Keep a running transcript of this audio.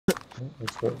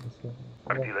Let's go.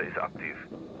 Dealer is active.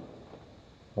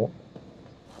 Oh.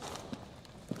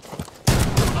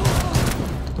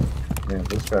 Man,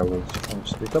 this guy was trying to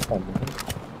sneak up on me.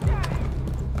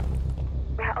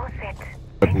 We're all set.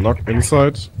 Got knocked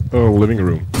inside living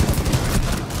room.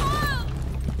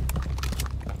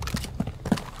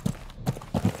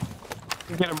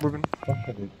 Get him, Ruben. Fuck,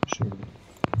 I did shoot.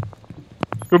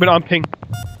 Ruben on ping.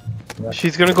 Yeah.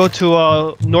 She's gonna go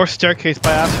to north staircase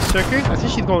by Astro staircase. I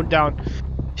think she's going down.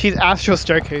 She's Astro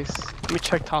staircase. Let me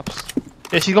check tops.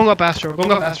 Yeah, she's going up Astro.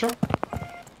 Going up Astro.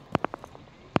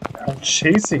 I'm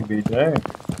chasing me, dang.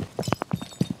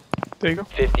 There you go.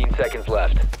 15 seconds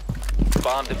left.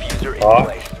 Bomb diffuser in Ah.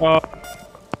 place.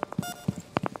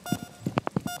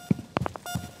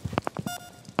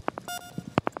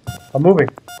 I'm moving.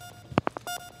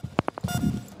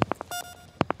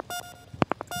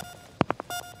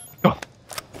 Go.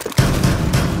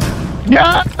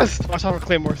 Yes! Watch out for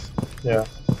claymores. Yeah.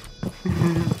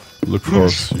 Look for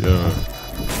us, yeah.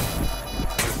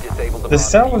 Disable the The bomb.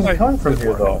 sound wasn't coming from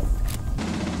here though.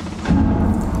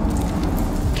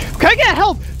 Can I get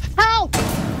help? Help!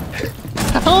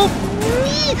 Help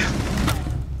me!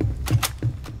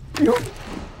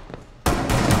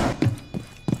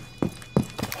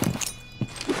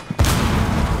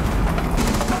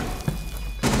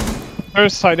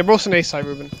 There's side. They're both on A side,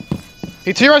 Ruben.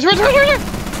 Hey, to your right, right!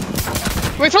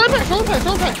 Wait, throw him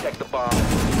back! Check the bomb.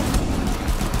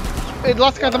 Hey,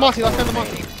 last guy, the macie.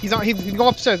 He's going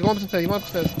upstairs. He's going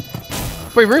upstairs.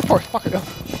 Wait, reinforce. Fuck it. Go.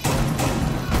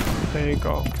 There you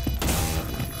go.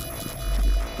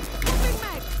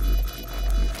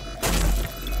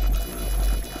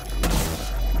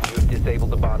 You've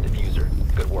disabled the bomb diffuser.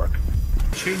 Good work.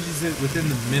 Changes it within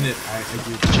the minute I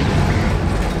do.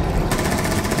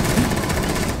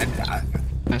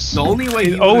 And the only way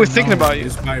He's he always would've thinking known about you.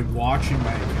 is by watching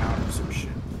my account or some shit.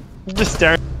 Just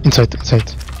staring. Inside.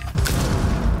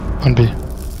 On B.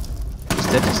 He's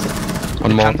dead.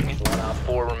 One more. Planting. 1 op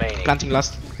 4 remaining. Planting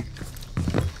last.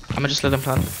 I'ma just let him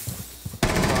plant.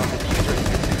 Bomb diffuser is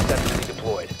successfully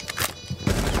deployed.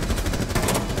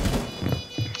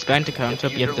 He's going to counter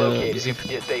up Diffuser at the located. museum.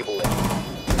 Disable it.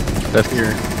 Left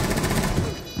here.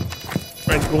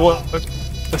 Right, go.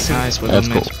 Let's see. Nice, well Let's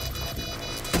done, go. mate.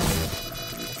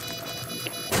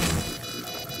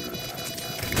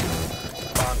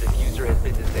 Bomb diffuser has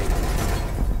been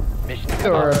disabled.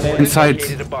 Mission Inside.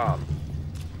 located a bomb.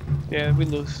 Yeah, we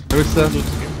lose. Where's the?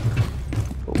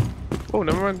 Oh,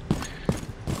 never mind.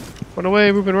 Run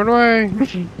away, Ruben, run away!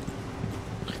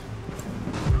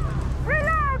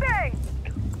 Reloading!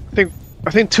 I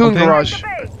think two in Okay. garage.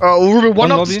 Oh, Ruben,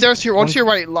 one up the lobby. stairs to your, one to your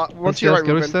right, one to your right,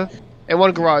 Ruben. And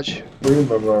one garage.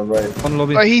 Remember, right. One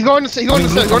lobby. He's going to, Coming,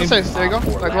 stairs, coming. There you go.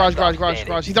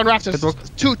 Garage. He's on rafters. Headlock.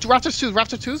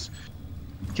 Raptors twos.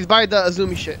 He's by the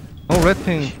Azumi shit. Oh, red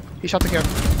ping. He shot the can.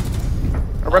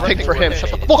 A red ping for him. Shut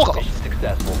the fuck up. Mission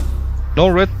successful. No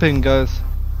red ping, guys.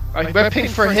 A red ping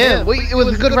for him. Wait, it was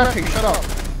a good red ping. Shut up.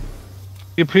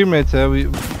 We pre-made we.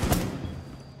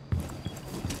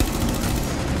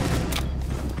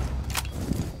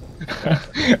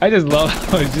 I just love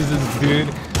how it's just this dude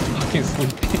fucking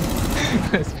sleeping.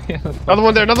 Another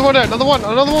one there. Another one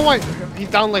white. He's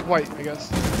down like white, I guess.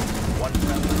 One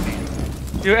friendly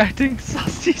remaining. You're acting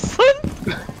sassy, son.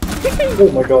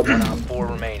 Oh my god. 1 op 4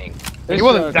 remaining. He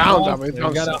wasn't down, I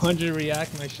dumb. got 100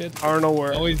 react my shit. I don't know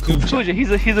where. Always do. Told you, he's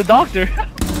a doctor.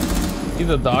 He's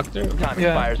a doctor. Time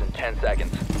expires in 10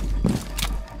 seconds.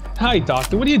 Hi,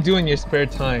 doctor. What do you do in your spare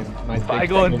time? My I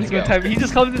go on disco time. He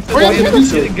just comes and says, Oh, yeah,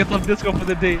 "Hey, and gets on disco for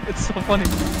the day." It's so funny.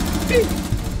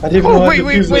 I didn't even know Wait, how to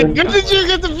when use it. did you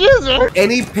get the fuser?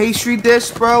 Any pastry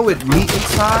dish, bro, with meat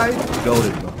inside,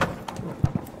 goated, bro.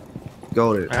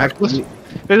 Goated. Actually,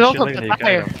 There's also the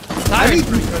tire. I need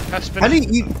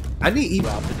to eat.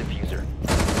 Drop the diffuser.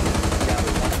 Down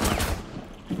to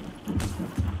 1.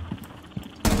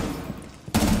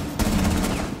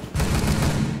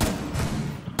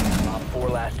 Op 4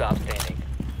 last stop standing.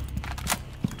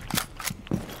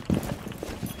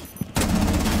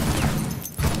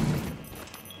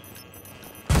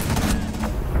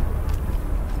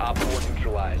 Op 4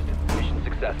 neutralized. Mission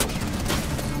successful.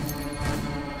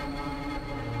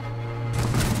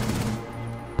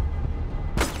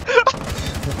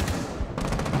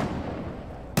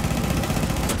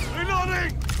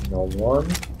 No one.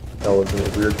 That was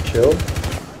a weird kill.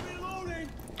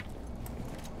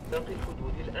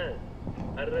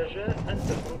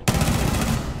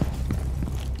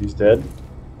 He's dead.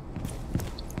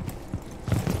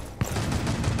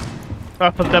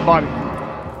 That's a dead body.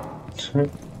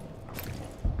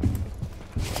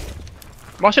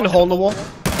 Watching the hole in the wall.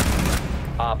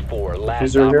 Op 4, last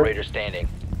Diffuser here? operator standing.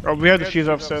 Oh, we have the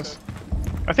diffuser upstairs.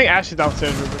 I think Ash is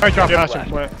downstairs. I dropped Ash in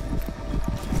plant.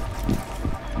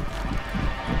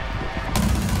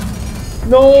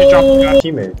 No! She dropped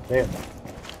Teammate, damn.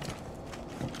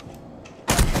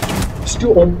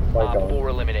 Still, oh my Op god. 4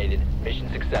 eliminated. Mission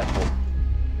successful.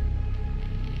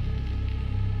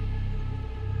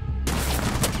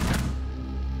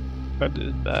 That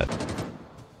is bad.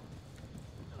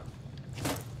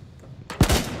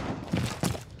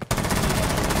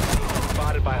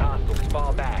 Spotted by hostiles.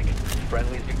 Fall back.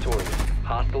 Friendly's victorious.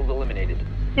 Hostiles eliminated.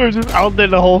 They're just out there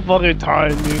the whole fucking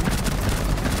time, dude.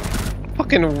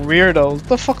 Fucking weirdos. What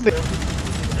the fuck they.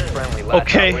 Friendly, last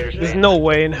Okay, operator there's standing. no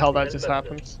way in hell that just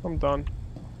happens. I'm done.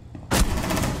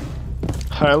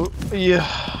 Yeah.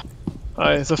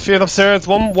 Alright, so Fear upstairs.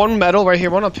 One metal right here,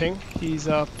 one on ping. He's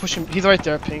pushing. He's right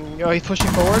there, ping. He's pushing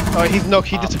forward. He's no.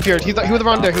 He disappeared. He was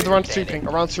around there. He was around street ping.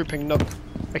 Around street ping. No.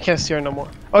 I can't see her no more.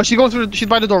 Oh, she's going through. She's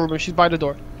by the door, Ruben. She's by the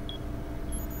door.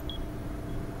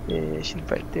 Yeah, she's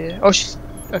right there. Oh, she's.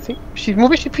 I think she's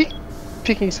moving. She's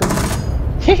peeking something.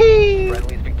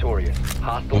 Friendly's victorious.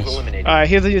 Hostiles eliminated. Alright,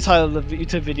 here's the title of the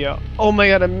YouTube video. Oh my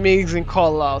god, amazing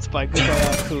call outs by good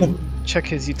guy who check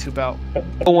his YouTube out.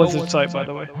 No one's in sight, by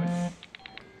the way.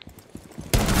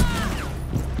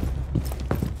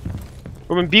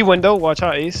 We're in B window, watch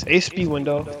out, Ace. Ace B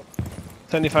window.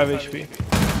 75 HP.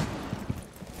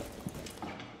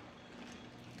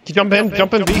 He jump in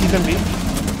B, he's in B.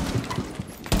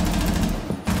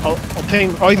 I'll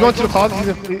ping. Oh, he's going to the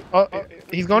closet.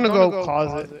 He's going to go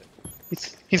closet.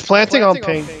 He's planting on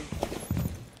ping.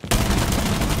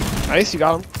 Nice, you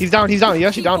got him. He's down, he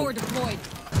actually down him.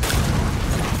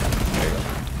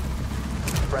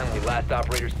 Friendly, last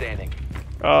operator standing.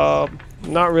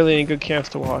 Not really any good camps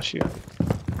to wash you.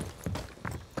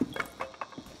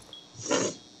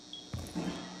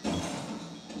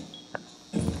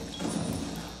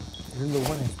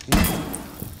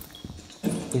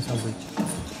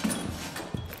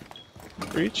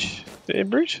 Breach? They didn't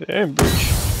breach? They didn't breach.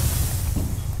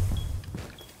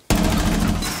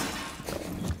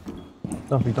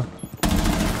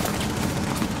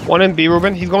 One in B,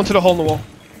 Ruben. He's going to the hole in the wall.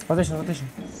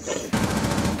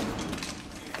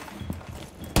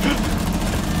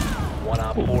 One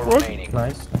Op 4 remaining.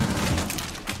 Nice.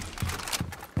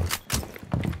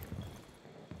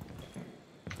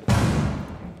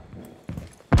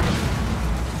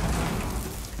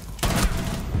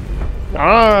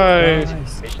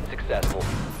 Nice. Mission successful.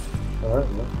 Alright,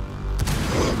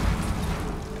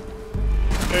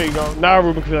 There you go. Now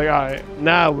Ruben can be like, alright,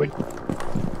 now we.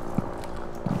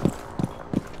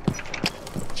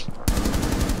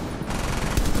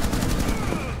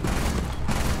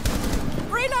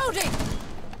 Reloading!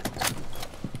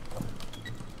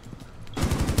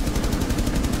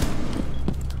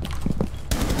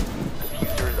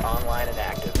 Diffuser is online and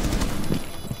active.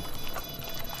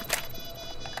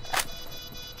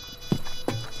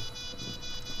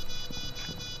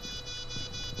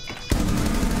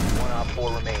 One Op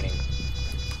 4 remaining.